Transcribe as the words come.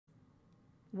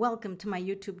Welcome to my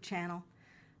YouTube channel.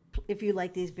 If you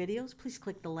like these videos, please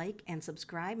click the like and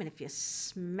subscribe. And if you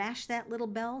smash that little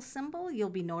bell symbol, you'll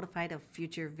be notified of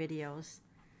future videos.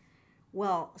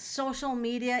 Well, social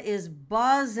media is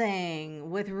buzzing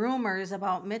with rumors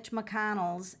about Mitch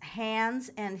McConnell's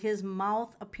hands and his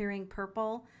mouth appearing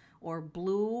purple or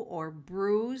blue or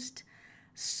bruised.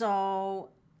 So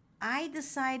I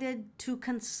decided to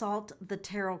consult the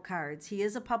tarot cards. He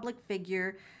is a public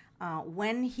figure.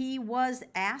 When he was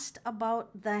asked about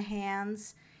the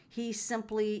hands, he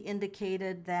simply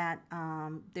indicated that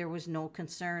there was no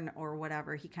concern or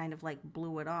whatever. He kind of like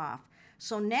blew it off.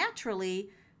 So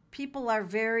naturally, people are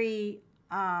very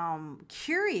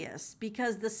curious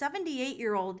because the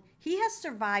 78-year-old, he has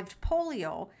survived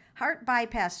polio, heart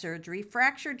bypass surgery,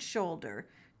 fractured shoulder.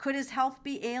 Could his health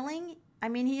be ailing? I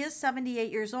mean, he is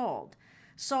 78 years old.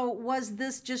 So was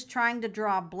this just trying to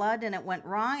draw blood and it went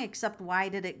wrong? Except why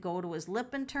did it go to his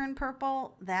lip and turn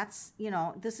purple? That's,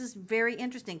 this is very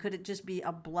interesting. Could it just be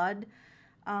a blood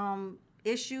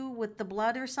issue with the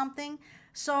blood or something?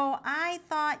 So I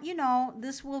thought,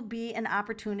 this will be an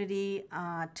opportunity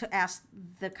to ask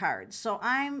the cards. So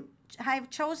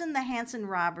I've chosen the Hanson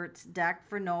Roberts deck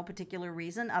for no particular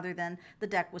reason other than the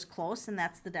deck was close, and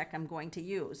that's the deck I'm going to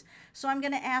use. So I'm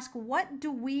going to ask, what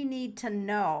do we need to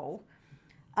know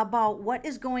about what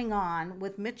is going on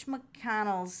with Mitch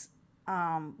McConnell's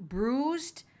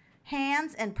bruised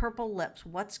hands and purple lips?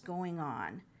 What's going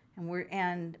on?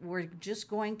 And we're just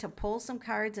going to pull some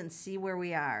cards and see where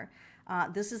we are.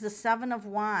 This is the Seven of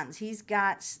Wands. He's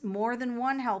got more than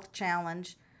one health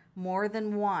challenge, more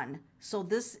than one. So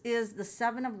this is the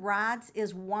Seven of Rods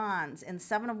is Wands, and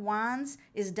Seven of Wands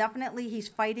is definitely he's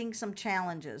fighting some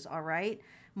challenges, all right?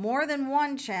 More than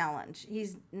one challenge.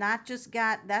 He's not just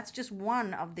got, that's just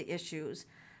one of the issues.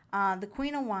 The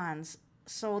Queen of Wands.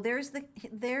 So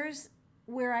there's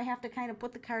where I have to kind of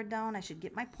put the card down. I should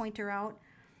get my pointer out.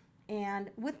 And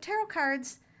with tarot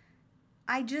cards,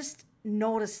 I just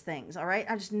notice things, all right?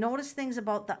 I just notice things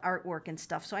about the artwork and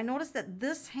stuff. So I noticed that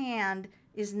this hand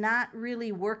is not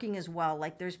really working as well.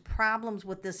 Like there's problems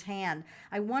with this hand.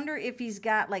 I wonder if he's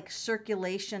got like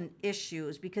circulation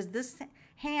issues because this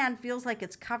hand feels like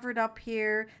it's covered up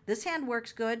here. This hand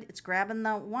works good. It's grabbing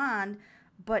the wand,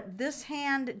 but this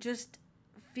hand just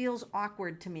feels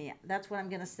awkward to me. That's what I'm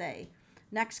going to say.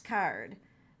 Next card.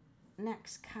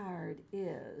 Next card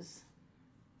is,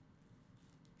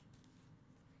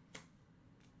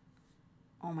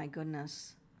 oh my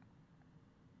goodness.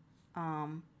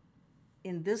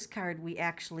 In this card, we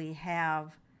actually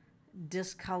have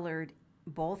discolored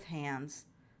both hands.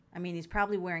 I mean, he's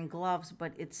probably wearing gloves,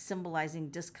 but it's symbolizing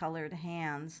discolored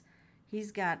hands.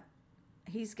 He's got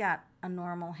a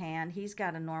normal hand. He's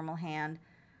got a normal hand.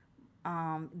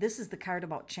 This is the card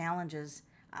about challenges.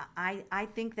 I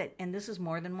think that, and this is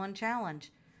more than one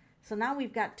challenge. So now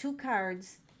we've got two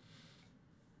cards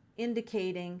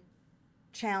indicating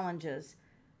challenges.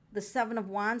 The Seven of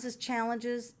Wands is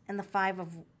challenges, and the Five of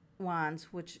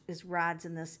Wands, which is rods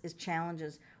in this, is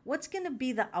challenges. What's going to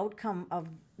be the outcome of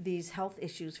these health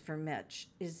issues for Mitch?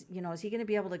 Is he going to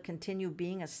be able to continue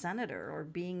being a senator or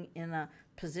being in a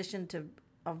position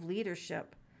of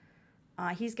leadership?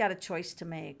 He's got a choice to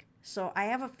make. So I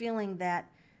have a feeling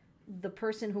that the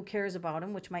person who cares about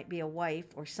him, which might be a wife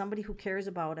or somebody who cares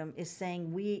about him, is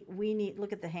saying we need,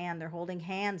 look at the hand. They're holding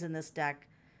hands in this deck.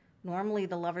 Normally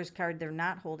the Lover's card, they're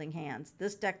not holding hands.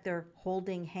 This deck, they're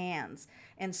holding hands.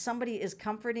 And somebody is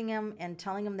comforting him and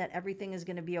telling him that everything is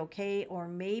going to be okay, or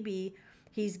maybe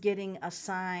he's getting a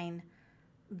sign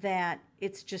that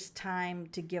it's just time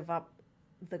to give up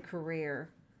the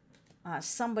career.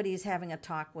 Somebody's having a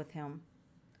talk with him.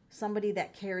 Somebody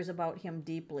that cares about him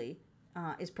deeply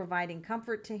is providing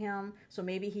comfort to him. So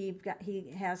maybe he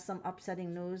has some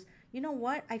upsetting news. You know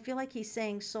what? I feel like he's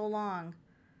saying so long.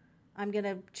 I'm going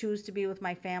to choose to be with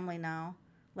my family now.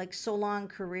 Like so long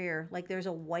career. Like there's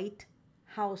a white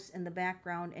house in the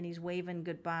background and he's waving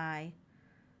goodbye.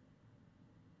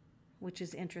 Which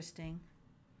is interesting.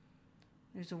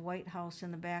 There's a white house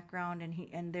in the background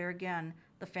and there again,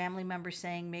 the family member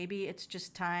saying maybe it's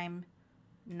just time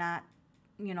not,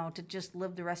 to just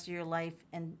live the rest of your life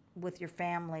and with your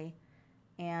family.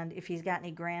 And if he's got any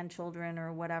grandchildren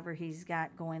or whatever he's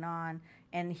got going on,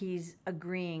 and he's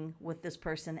agreeing with this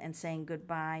person and saying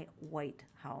goodbye, White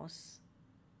House.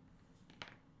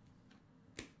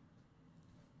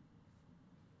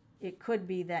 It could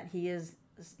be that he is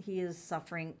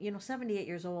suffering. 78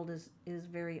 years old is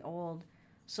very old.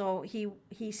 So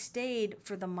he stayed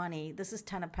for the money. This is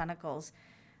Ten of Pentacles.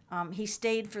 He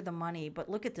stayed for the money, but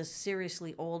look at this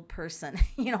seriously old person,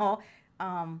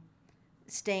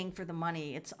 staying for the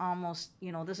money. It's almost,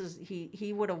 you know, this is,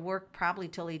 he would have worked probably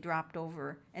till he dropped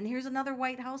over. And here's another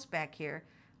White House back here,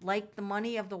 like the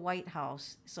money of the White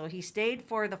House. So he stayed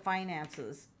for the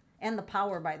finances and the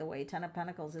power, by the way. Ten of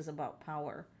Pentacles is about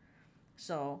power.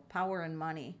 So power and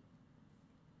money.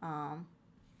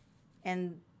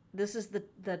 And this is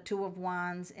the Two of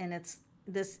Wands, and it's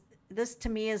this to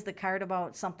me is the card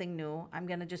about something new. I'm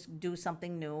going to just do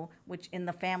something new, which in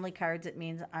the family cards, it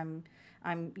means I'm,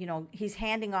 you know, he's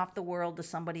handing off the world to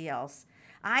somebody else.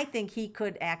 I think he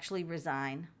could actually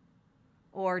resign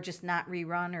or just not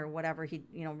rerun or whatever, he,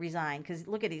 you know, resign. Because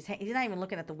look at, he's not even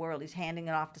looking at the world. He's handing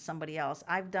it off to somebody else.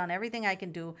 I've done everything I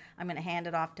can do. I'm going to hand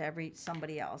it off to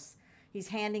somebody else. He's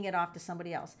handing it off to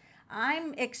somebody else.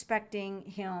 I'm expecting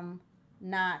him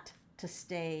not to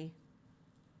stay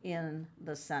in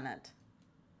the Senate.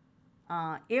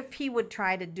 If he would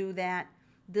try to do that,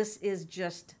 this is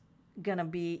just gonna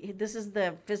be, this is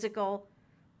the physical,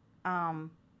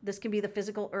 this can be the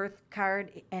physical earth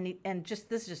card, and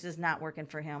this just is not working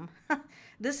for him.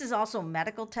 This is also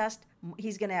medical test.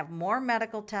 He's gonna have more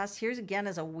medical tests. Here's again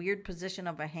is a weird position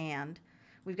of a hand.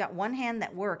 We've got one hand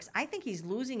that works. I think he's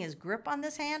losing his grip on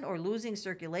this hand or losing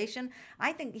circulation.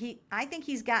 I think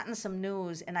he's gotten some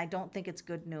news, and I don't think it's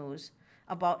good news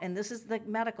about, and this is the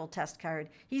medical test card.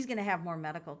 He's going to have more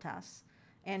medical tests.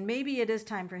 And maybe it is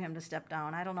time for him to step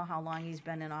down. I don't know how long he's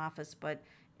been in office, but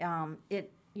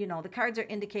you know, the cards are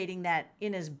indicating that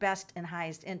in his best and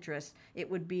highest interest, it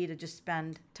would be to just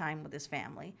spend time with his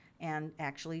family and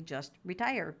actually just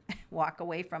retire, walk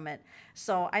away from it.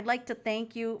 So I'd like to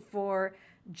thank you for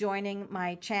joining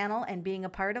my channel and being a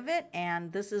part of it.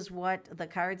 And this is what the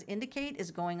cards indicate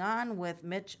is going on with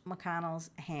Mitch McConnell's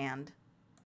hand.